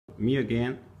me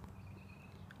again.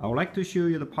 I would like to show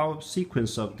you the power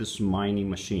sequence of this mining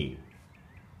machine.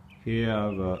 Here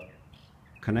I've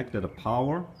connected the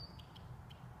power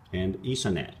and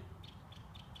Ethernet.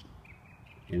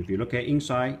 And if you look at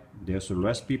inside, there's a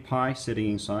Raspberry Pi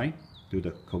sitting inside to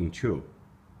the control.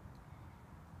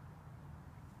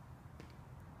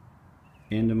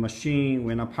 And the machine,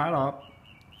 when I power up,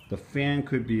 the fan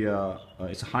could be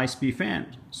it's a high-speed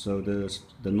fan, so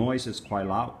the noise is quite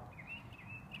loud.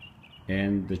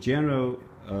 And the general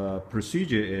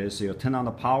procedure is you turn on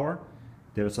the power.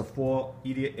 There's a 4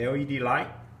 LED light.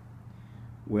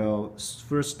 We'll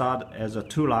first start as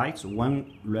two lights,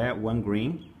 one red, one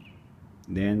green.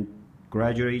 Then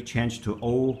gradually change to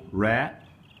all red.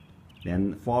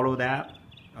 Then follow that,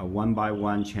 one by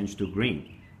one change to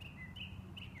green.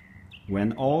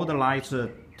 When all the lights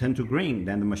turn to green,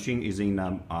 then the machine is in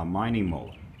mining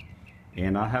mode.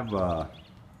 And I have a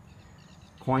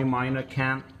coin miner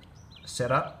cam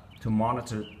set up to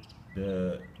monitor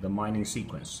the mining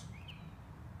sequence.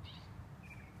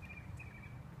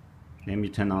 Let me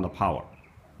turn on the power.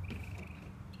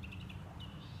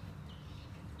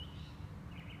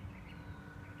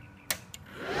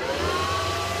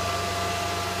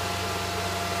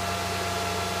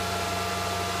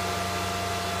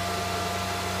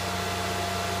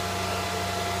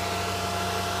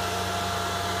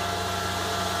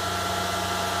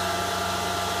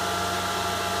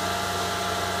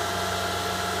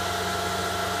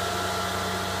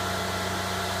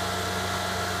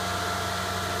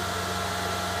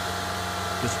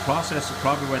 This process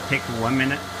probably will take 1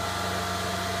 minute.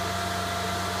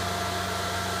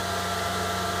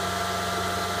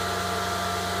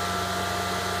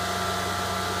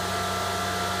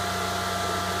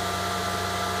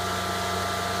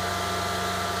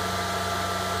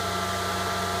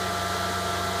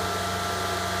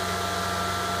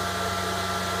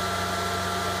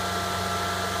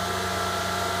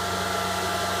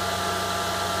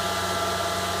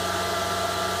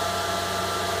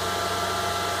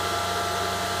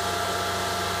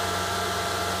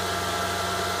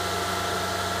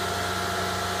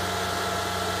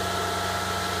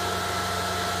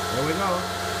 There we go.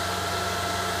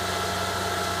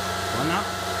 One up.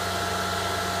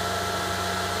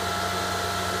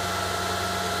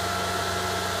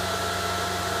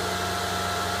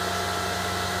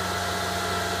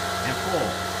 And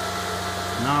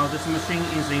 4. Now this machine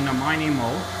is in a mining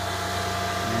mode,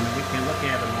 and we can look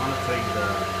at and monitor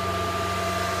the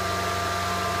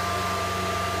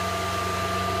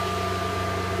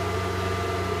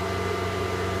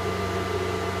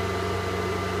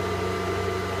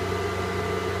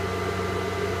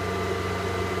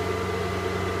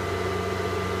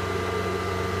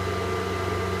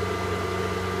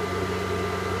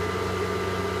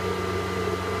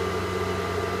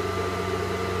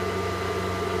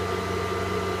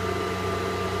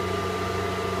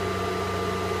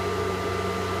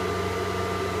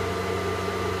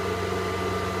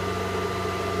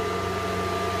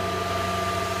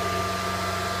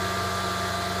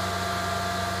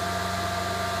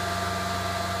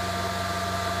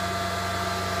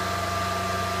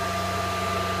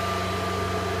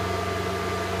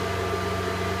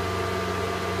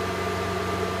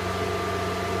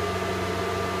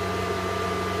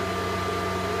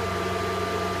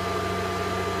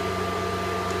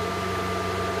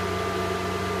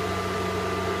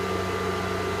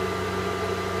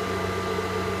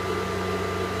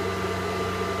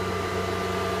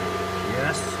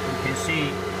you can see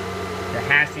the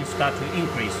hashing start to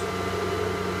increase.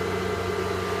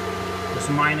 This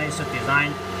miner is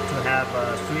designed to have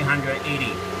 380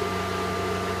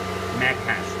 meg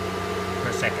hash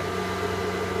per second.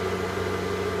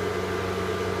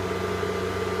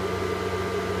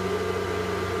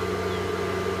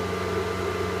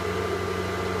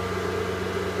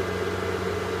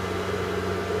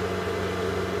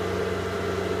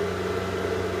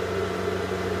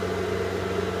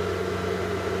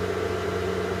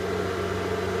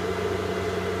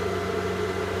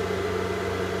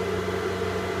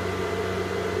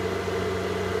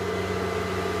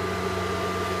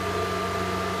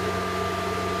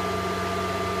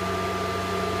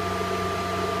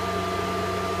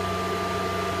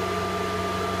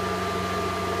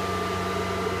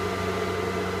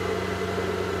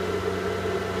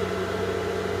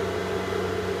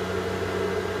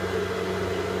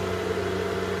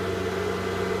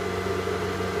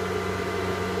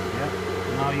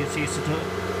 Now you see it's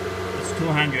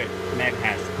 200 meg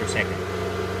hash per second.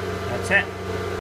 That's it.